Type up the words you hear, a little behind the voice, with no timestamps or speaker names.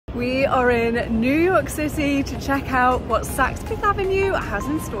We are in New York City to check out what Saks Fifth Avenue has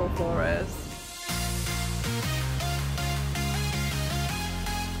in store for us.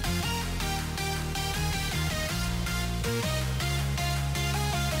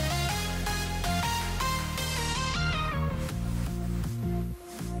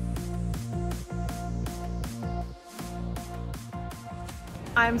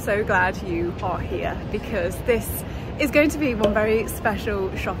 I'm so glad you are here because this is going to be one very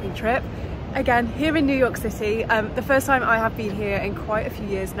special shopping trip. Again, here in New York City, the first time I have been here in quite a few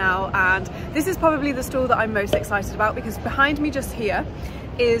years now, and this is probably the store that I'm most excited about because behind me just here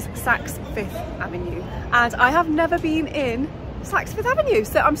is Saks Fifth Avenue, and I have never been in Saks Fifth Avenue,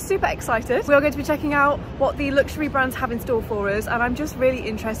 so I'm super excited. We are going to be checking out what the luxury brands have in store for us, and I'm just really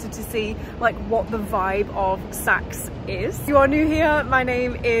interested to see like what the vibe of Saks is. If you are new here, my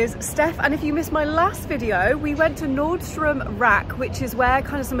name is Steph, and if you missed my last video, we went to Nordstrom Rack, which is where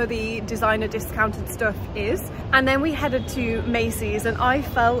kind of some of the designer discounted stuff is, and then we headed to Macy's, and I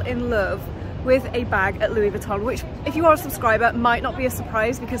fell in love with a bag at Louis Vuitton, which if you are a subscriber might not be a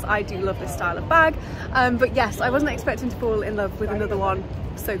surprise because I do love this style of bag, but yes, I wasn't expecting to fall in love with another one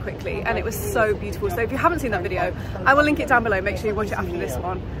so quickly, and it was so beautiful. So if you haven't seen that video, I will link it down below, make sure you watch it after this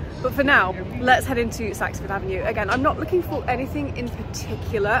one. But for now, let's head into Saks Fifth Avenue. Again, I'm not looking for anything in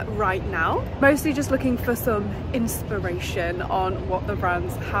particular right now, mostly just looking for some inspiration on what the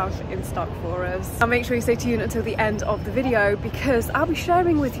brands have in stock for us. I'll make sure you stay tuned until the end of the video because I'll be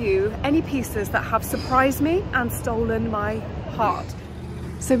sharing with you any pieces that have surprised me and stolen my heart.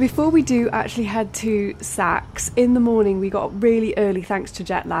 So before we do actually head to Saks, in the morning we got really early thanks to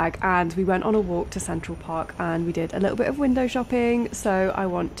jet lag, and we went on a walk to Central Park and we did a little bit of window shopping. So I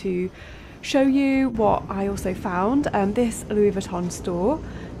want to show you what I also found. This Louis Vuitton store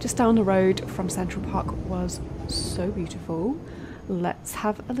just down the road from Central Park was so beautiful. Let's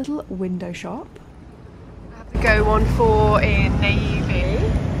have a little window shop. I have the Go 14 in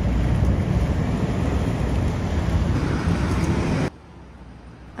navy.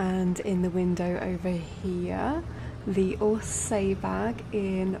 And in the window over here, the Orsay bag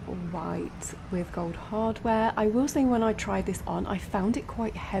in white with gold hardware. I will say when I tried this on, I found it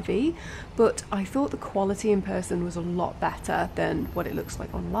quite heavy, but I thought the quality in person was a lot better than what it looks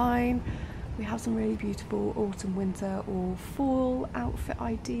like online. We have some really beautiful autumn, winter or fall outfit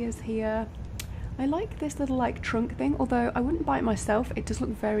ideas here. I like this little like trunk thing, although I wouldn't buy it myself. It does look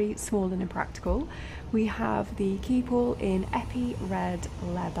very small and impractical. We have the Keepall in Epi Red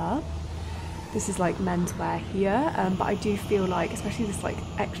leather. This is like menswear here, but I do feel like, especially this like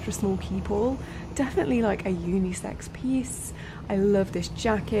extra small Keepall, definitely like a unisex piece. I love this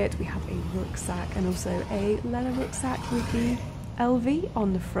jacket. We have a rucksack and also a leather rucksack with the LV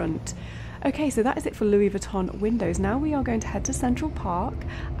on the front. Okay, so that is it for Louis Vuitton windows. Now we are going to head to Central Park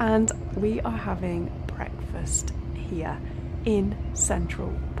and we are having breakfast here in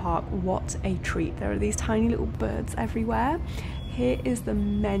Central Park. What a treat. There are these tiny little birds everywhere. Here is the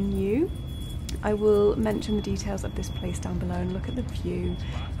menu. I will mention the details of this place down below, and look at the view.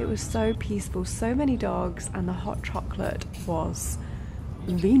 It was so peaceful, so many dogs, and the hot chocolate was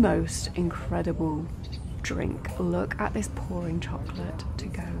the most incredible drink. Look at this pouring chocolate to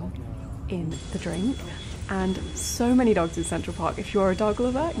go in the drink, and so many dogs in Central Park. If you're a dog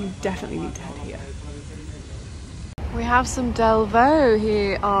lover, you definitely need to head here. We have some Delvaux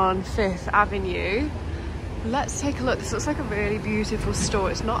here on Fifth Avenue. Let's take a look. This looks like a really beautiful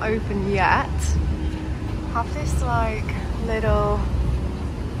store. It's not open yet. Have this like little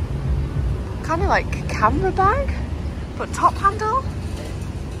kind of like camera bag, but top handle.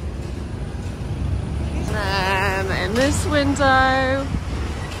 And then in this window,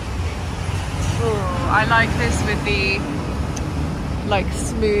 ooh, I like this with the like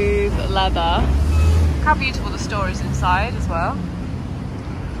smooth leather. Look how beautiful the store is inside as well.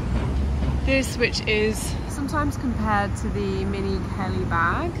 This, which is sometimes compared to the mini Kelly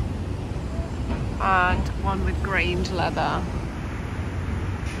bag, and one with grained leather.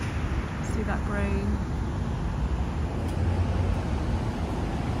 See that grain?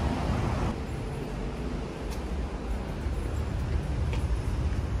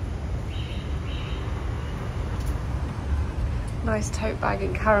 Nice tote bag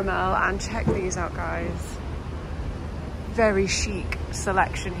in caramel, and check these out, guys. Very chic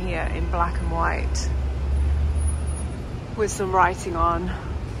selection here in black and white with some writing on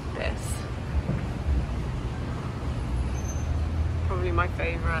this. Probably my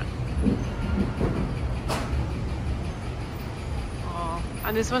favorite. Oh,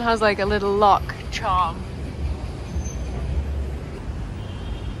 and this one has like a little lock charm.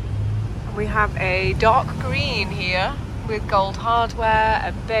 And we have a dark green here with gold hardware,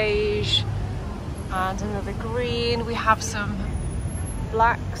 a beige and another green. We have some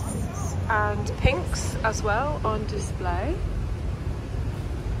blacks and pinks as well on display.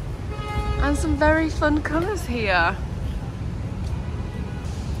 And some very fun colours here.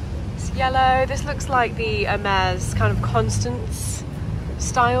 It's yellow. This looks like the Hermes kind of Constance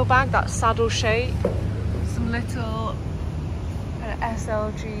style bag, that saddle shape. Some little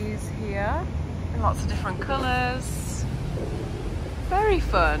SLGs here in lots of different colours. Very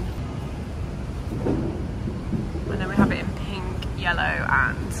fun. And then we have it in pink, yellow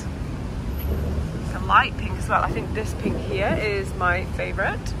and some light pink as well. I think this pink here is my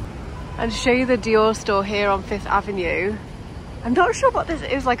favourite. And to show you the Dior store here on 5th Avenue, I'm not sure what this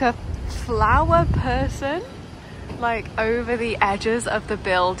is, like a flower person, like over the edges of the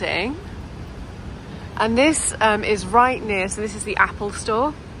building. And this is right near, so this is the Apple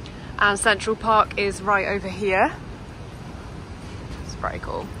store, and Central Park is right over here. It's very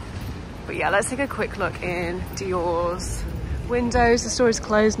cool. But yeah, let's take a quick look in Dior's windows. The store is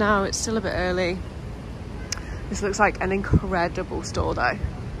closed now, it's still a bit early. This looks like an incredible store though.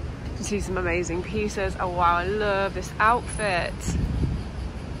 You can see some amazing pieces. Oh wow, I love this outfit.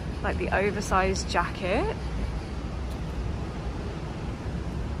 Like the oversized jacket.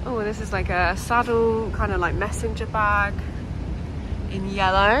 Oh, this is like a saddle, kind of like messenger bag in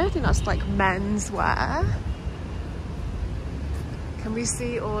yellow. I think that's like men's wear. Can we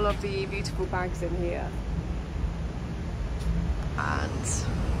see all of the beautiful bags in here? And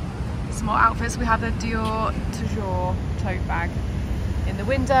some more outfits. We have the Dior Toujours tote bag in the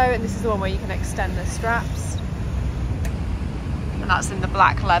window, and this is the one where you can extend the straps. And that's in the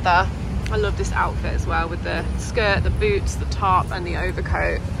black leather. I love this outfit as well, with the skirt, the boots, the top and the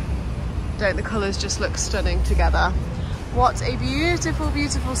overcoat. Don't the colours just look stunning together? What a beautiful,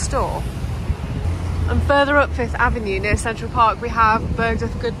 beautiful store. And further up 5th Avenue near Central Park, we have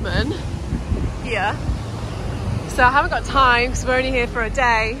Bergdorf Goodman here. So I haven't got time because we're only here for a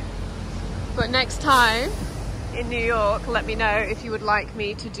day, but next time in New York, let me know if you would like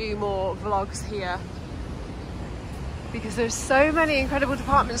me to do more vlogs here, because there's so many incredible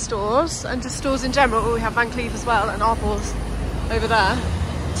department stores and just stores in general. We have Van Cleef as well and Arpels over there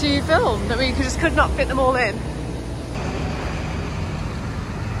to film that we just could not fit them all in.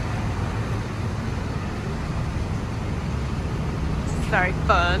 This is very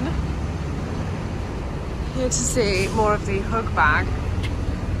fun. Here to see more of the hug bag,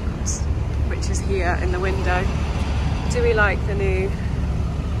 which is here in the window. Do we like the new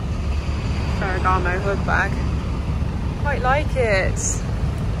Ferragamo hug bag? Quite like it. It's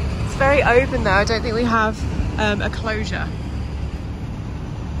very open though. I don't think we have a closure.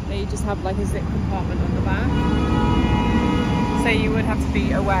 They just have like a zip compartment on the back. So you would have to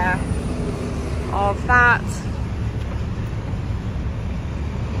be aware of that.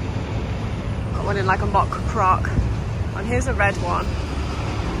 Got one in like a mock croc. And here's a red one.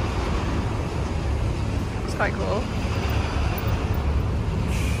 It's quite cool.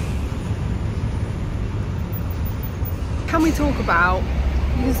 Can we talk about,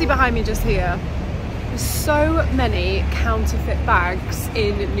 you can see behind me just here, there's so many counterfeit bags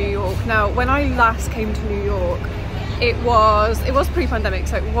in New York. Now, when I last came to New York, it was pre-pandemic,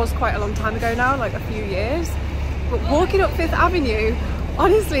 so it was quite a long time ago now, like a few years. But walking up 5th Avenue,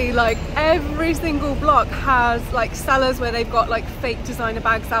 honestly, like every single block has like sellers where they've got like fake designer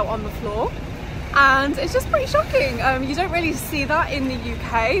bags out on the floor. And it's just pretty shocking. You don't really see that in the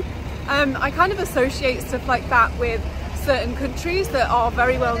UK. I kind of associate stuff like that with certain countries that are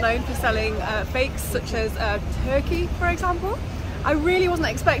very well known for selling fakes, such as Turkey, for example. I really wasn't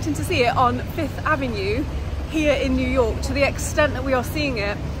expecting to see it on 5th Avenue here in New York to the extent that we are seeing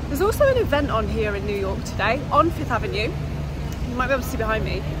it. There's also an event on here in New York today on 5th Avenue. You might be able to see behind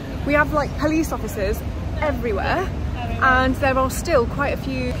me. We have like police officers everywhere, and there are still quite a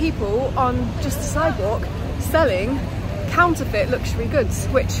few people on just the sidewalk selling counterfeit luxury goods,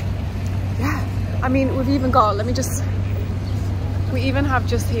 which, yeah, I mean, we've even got, we even have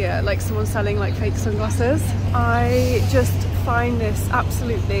just here like someone selling like fake sunglasses. I just find this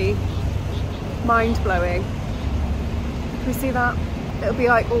absolutely mind-blowing. Can we see that? It'll be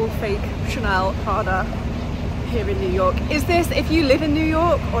like all fake Chanel, Prada here in New York. Is this, if you live in New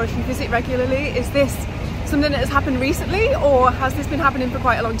York or if you visit regularly, is this something that has happened recently, or has this been happening for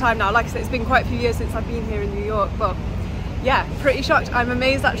quite a long time now? Like I said, it's been quite a few years since I've been here in New York, but yeah, pretty shocked. I'm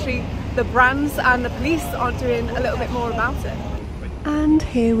amazed actually the brands and the police aren't doing a little bit more about it. And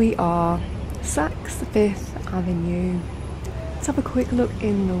here we are, SAKS 5th Avenue. Let's have a quick look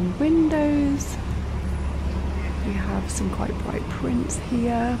in the windows. We have some quite bright prints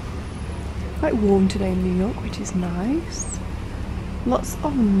here. Quite warm today in New York, which is nice. Lots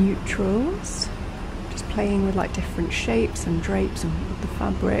of neutrals. Just playing with like different shapes and drapes and the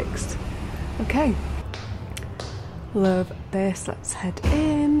fabrics. Okay. Love this. Let's head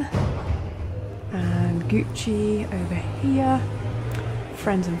in. And Gucci over here.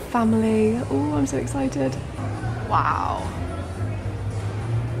 Friends and family. Oh, I'm so excited. Wow.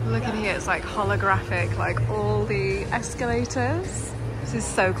 Look at here, it's like holographic, like all the escalators. This is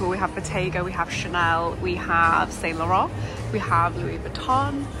so cool. We have Bottega, we have Chanel, we have Saint Laurent, we have Louis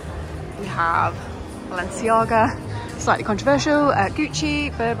Vuitton, we have Balenciaga, slightly controversial,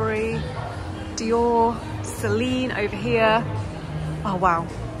 Gucci, Burberry, Dior, Celine over here. Oh wow,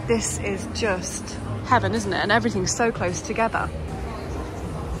 this is just heaven, isn't it? And everything's so close together.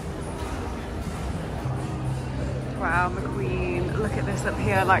 Wow, McQueen, look at this up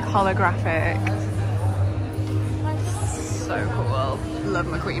here, like holographic. So cool. Love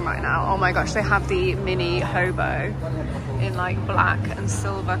McQueen right now. Oh my gosh, they have the mini hobo in like black and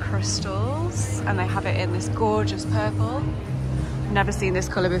silver crystals, and they have it in this gorgeous purple. Never seen this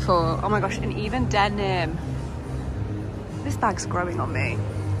colour before. Oh my gosh, and even denim. This bag's growing on me.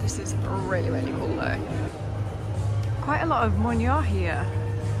 This is really, really cool though. Quite a lot of Mounier here.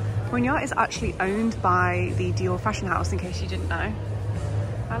 Mounier is actually owned by the Dior fashion house, in case you didn't know.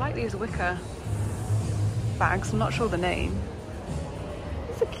 I like these wicker bags, I'm not sure the name.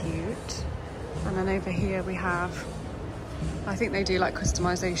 These are cute. And then over here we have, I think they do like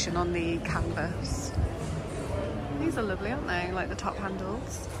customization on the canvas. These are lovely, aren't they? Like the top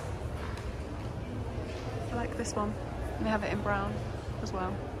handles. I like this one. And they have it in brown as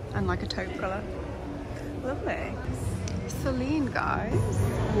well. And like a taupe colour. Lovely. Celine, guys.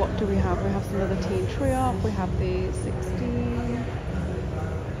 What do we have? We have some other teen triomphe. We have the 16.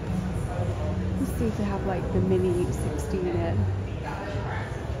 Let's see if they have like the mini 16 in.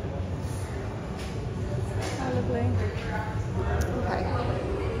 Oh, lovely. Okay,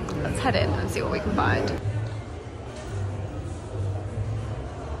 let's head in and see what we can find.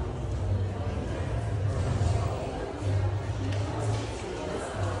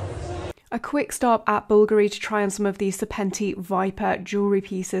 A quick stop at Bvlgari to try on some of the Serpenti Viper jewellery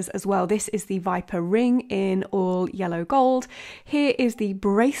pieces as well. This is the Viper Ring in all yellow gold. Here is the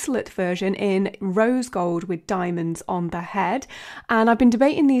bracelet version in rose gold with diamonds on the head. And I've been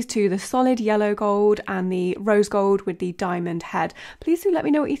debating these two, the solid yellow gold and the rose gold with the diamond head. Please do let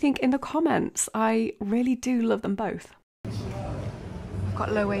me know what you think in the comments. I really do love them both. I've got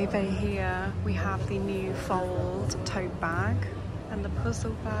Loewe here. We have the new fold tote bag and the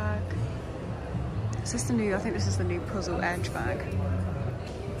puzzle bag. Is this the new, I think this is the new puzzle edge bag.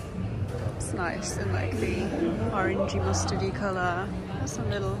 It's nice in like the orangey mustardy colour. There's some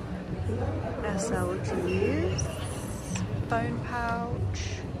little SLGs. Phone pouch.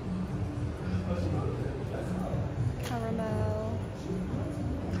 Caramel.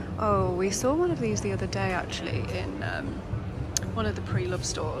 Oh, we saw one of these the other day actually in one of the pre-love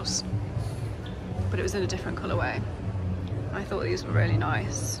stores. But it was in a different colourway. I thought these were really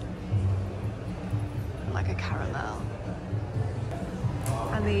nice. Like a caramel.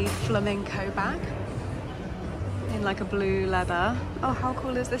 And the flamenco bag in like a blue leather. Oh, how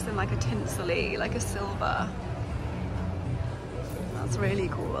cool is this in like a tinsel-y, like a silver. That's really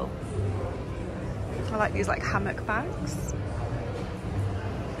cool. I like these like hammock bags.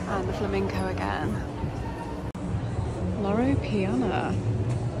 And the flamenco again. Loro Piana.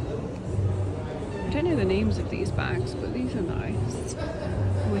 I don't know the names of these bags, but these are nice.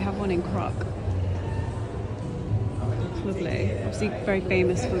 We have one in croc. Lovely. Obviously very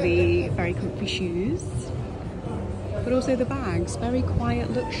famous for the very comfy shoes, but also the bags. Very quiet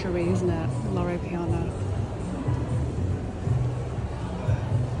luxury, isn't it? Loro Piana.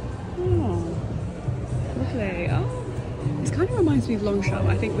 Oh, lovely. Oh, this kind of reminds me of Longchamp,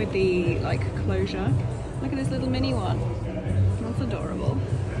 I think, with the like closure. Look at this little mini one. That's adorable.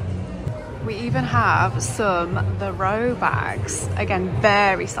 We even have some the Row bags. Again,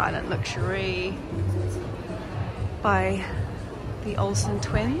 very silent luxury. By the Olsen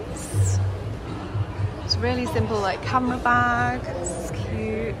twins. It's really simple, like camera bag. It's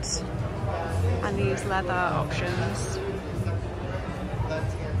cute. And these leather options.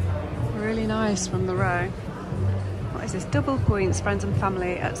 Really nice from the Row. What is this? Double points, friends and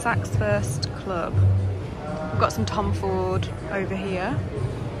family at SAKS First Club. We've got some Tom Ford over here.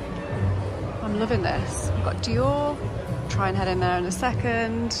 I'm loving this. We've got Dior. Try and head in there in a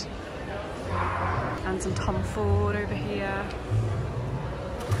second. And some Tom Ford over here.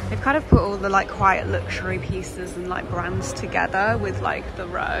 They've kind of put all the like quiet luxury pieces and like brands together with like the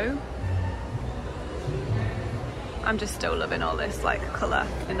Row. I'm just still loving all this like colour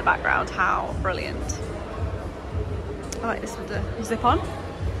in the background. How brilliant. I like this with the zip on.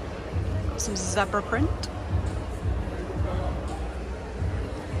 Got some zebra print.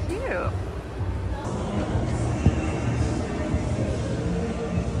 Cute.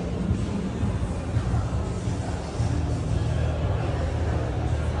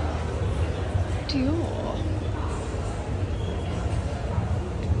 Dior.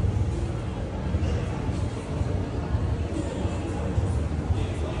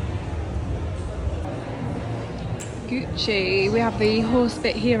 Gucci. We have the horse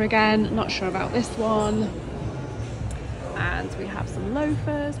bit here again, not sure about this one. And we have some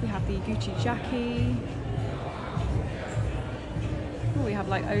loafers, we have the Gucci Jackie. Oh, we have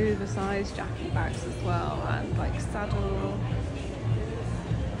like oversized Jackie bags as well, and like saddle.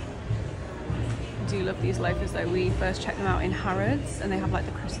 I do love these loafers though. We first checked them out in Harrods and they have like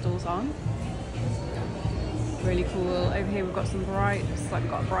the crystals on. Really cool. Over here we've got some bright, like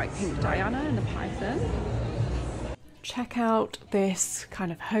we've got a bright pink Diana and the Python. Check out this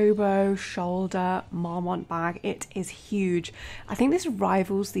kind of hobo shoulder Marmont bag. It is huge. I think this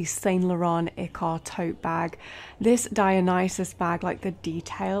rivals the Saint Laurent Icare tote bag. This Dionysus bag, like the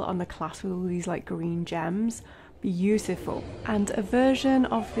detail on the clasp with all these like green gems, beautiful. And a version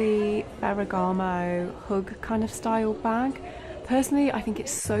of the Ferragamo hug kind of style bag. Personally, I think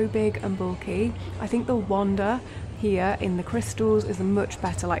it's so big and bulky. I think the Wanda here in the crystals is a much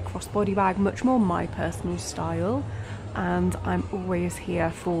better like crossbody bag, much more my personal style. And I'm always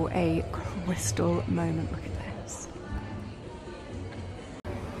here for a crystal moment. Look at this.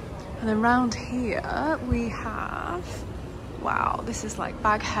 And then round here we have, wow, this is like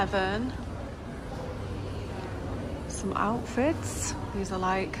bag heaven. Some outfits. These are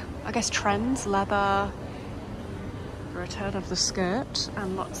like, I guess, trends, leather, return of the skirt,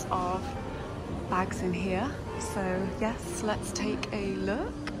 and lots of bags in here. So yes, let's take a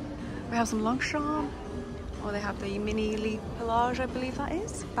look. We have some Longchamp. Or they have the mini Lee Pelage, I believe that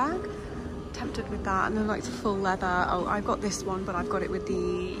is, bag. Tempted with that, and then like the full leather. Oh, I've got this one, but I've got it with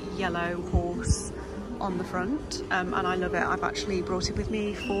the yellow horse on the front, and I love it. I've actually brought it with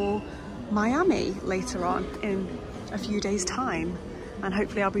me for Miami later on in a few days' time, and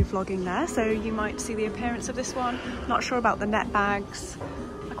hopefully I'll be vlogging there, so you might see the appearance of this one. Not sure about the net bags.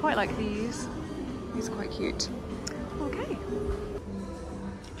 I quite like these. These are quite cute. Okay.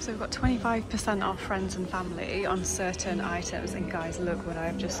 So we've got 25% off friends and family on certain items, and guys, look what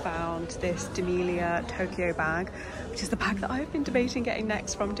I've just found. This DeMellier Tokyo bag, which is the bag that I've been debating getting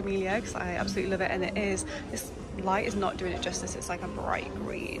next from DeMellier because I absolutely love it. And it is, this light is not doing it justice. It's like a bright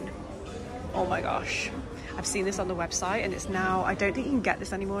green. Oh my gosh. I've seen this on the website and it's now, I don't think you can get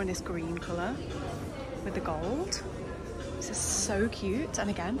this anymore in this green colour with the gold. This is so cute.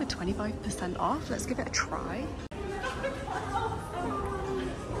 And again, with 25% off, let's give it a try.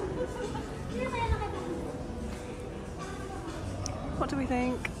 What do we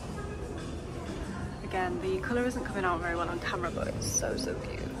think? Again, the colour isn't coming out very well on camera, but it's so, so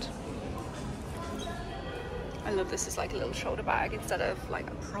cute. I love this as like a little shoulder bag instead of like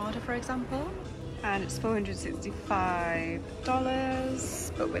a Prada, for example. And it's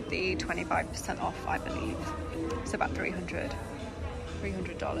 $465, but with the 25% off, I believe. It's about $300.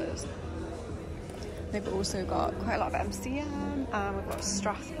 They've also got quite a lot of MCM, and we've got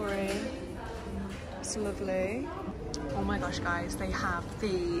Strathberry. It's lovely. Oh my gosh, guys, they have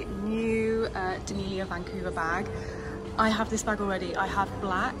the new DeMellier Vancouver bag. I have this bag already. I have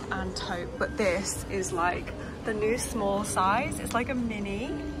black and taupe, but this is like the new small size. It's like a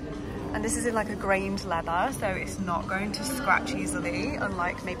mini, and this is in like a grained leather, so it's not going to scratch easily,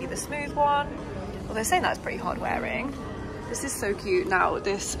 unlike maybe the smooth one. Well, they're saying that's pretty hard wearing. This is so cute. Now,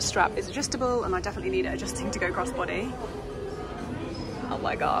 this strap is adjustable, and I definitely need it adjusting to go crossbody. Oh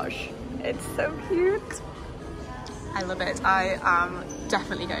my gosh, it's so cute. I love it. I am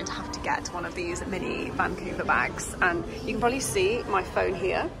definitely going to have to get one of these mini Vancouver bags, and you can probably see my phone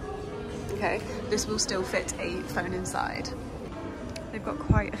here. Okay, this will still fit a phone inside. They've got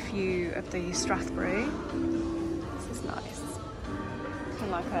quite a few of the Strathberry. This is nice.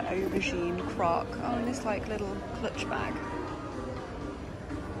 And like an aubergine croc. Oh, and this like little clutch bag.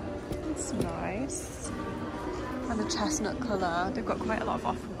 It's nice. And the chestnut colour. They've got quite a lot of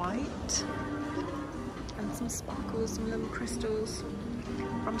off-white. And some sparkles, some little crystals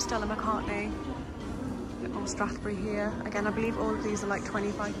from Stella McCartney. A bit more Strathberry here. Again, I believe all of these are like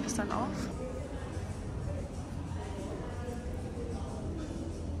 25% off.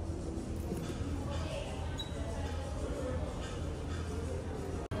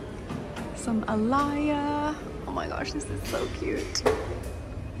 Some Alaya. Oh my gosh, this is so cute.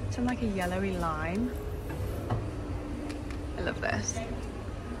 It's in like a yellowy lime. I love this.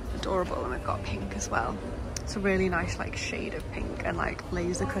 Adorable, and we've got pink as well. It's a really nice like shade of pink and like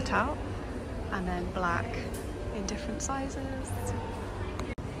laser cut out, and then black in different sizes.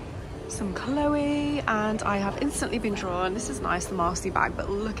 Some Chloe, and I have instantly been drawn. This is nice, the Marcy bag, but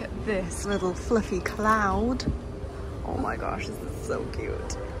look at this little fluffy cloud. Oh my gosh, this is so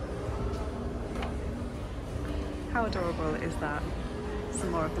cute. How adorable is that? Some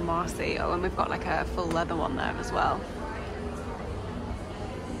more of the Marcy. Oh, and we've got like a full leather one there as well.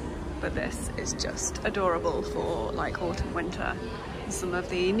 But this is just adorable for like autumn, winter. Some of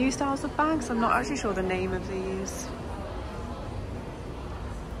the new styles of bags. I'm not actually sure the name of these.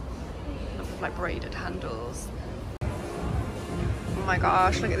 Like braided handles. Oh my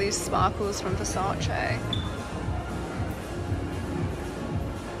gosh, look at these sparkles from Versace.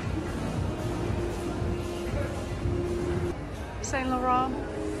 Saint Laurent.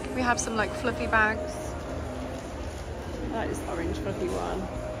 We have some like fluffy bags. That is orange fluffy one.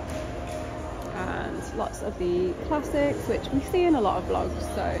 And lots of the classics, which we see in a lot of vlogs,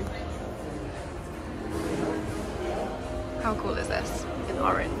 so. How cool is this? In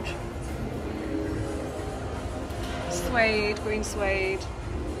orange. Suede, green suede,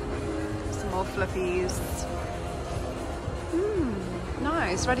 some more fluffies.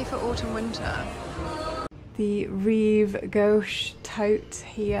 Nice, ready for autumn, winter. The Rive Gauche tote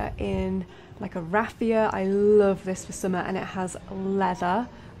here in like a raffia. I love this for summer, and it has leather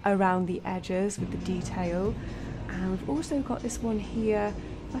around the edges with the detail. And we've also got this one here,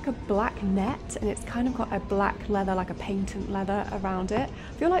 like a black net, and it's kind of got a black leather, like a patent leather around it.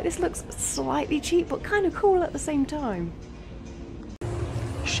 I feel like this looks slightly cheap but kind of cool at the same time.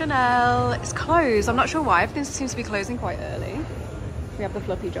 Chanel is closed. I'm not sure why, everything seems to be closing quite early. We have the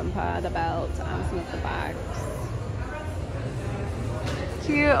fluffy jumper, the belt, and some of the bags.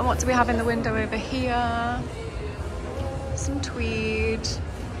 Cute. And what do we have in the window over here? Some tweed.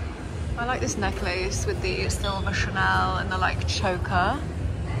 I like this necklace with the silver Chanel and the like choker.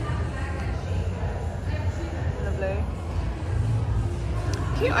 Lovely.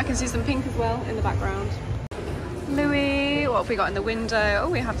 Cute. I can see some pink as well in the background. Louis. What have we got in the window? Oh,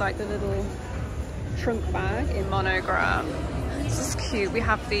 we have like the little trunk bag in monogram. This is cute. We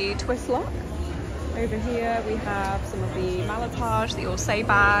have the twist lock. Over here we have some of the Malatage, the Orsay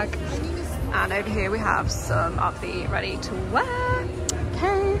bag. And over here we have some of the ready to wear.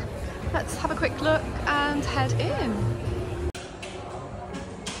 Okay, let's have a quick look and head in.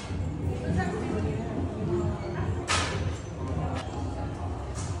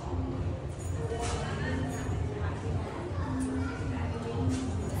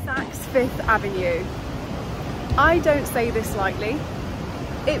 SAKS Fifth Avenue. I don't say this lightly.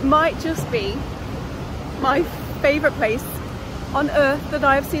 It might just be my favourite place on earth that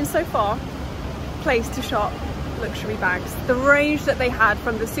I have seen so far, place to shop luxury bags. The range that they had,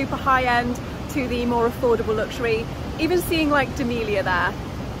 from the super high end to the more affordable luxury, even seeing like DeMellier there,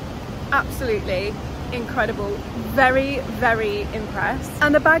 absolutely incredible. Very, very impressed.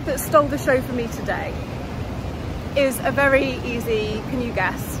 And the bag that stole the show for me today is a very easy, can you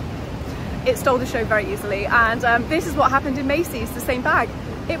guess? It stole the show very easily, and this is what happened in Macy's, the same bag.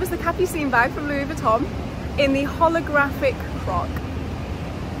 It was the capucine bag from Louis Vuitton in the holographic croc.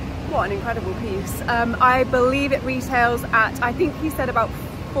 What an incredible piece. I believe it retails at, I think he said about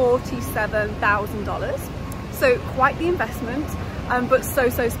 $47,000. So quite the investment, but so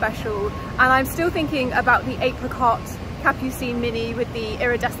special. And I'm still thinking about the apricot capucine mini with the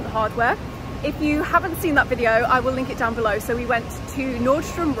iridescent hardware. If you haven't seen that video, I will link it down below. So we went to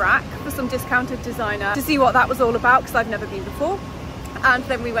Nordstrom Rack for some discounted designer to see what that was all about, because I've never been before. And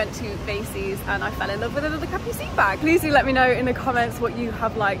then we went to Macy's and I fell in love with another capucine bag. Please do let me know in the comments what you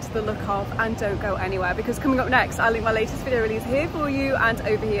have liked the look of, and don't go anywhere, because coming up next, I'll link my latest video release here for you, and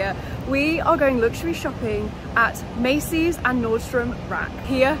over here we are going luxury shopping at Macy's and Nordstrom Rack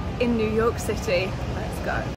here in New York City. Let's go.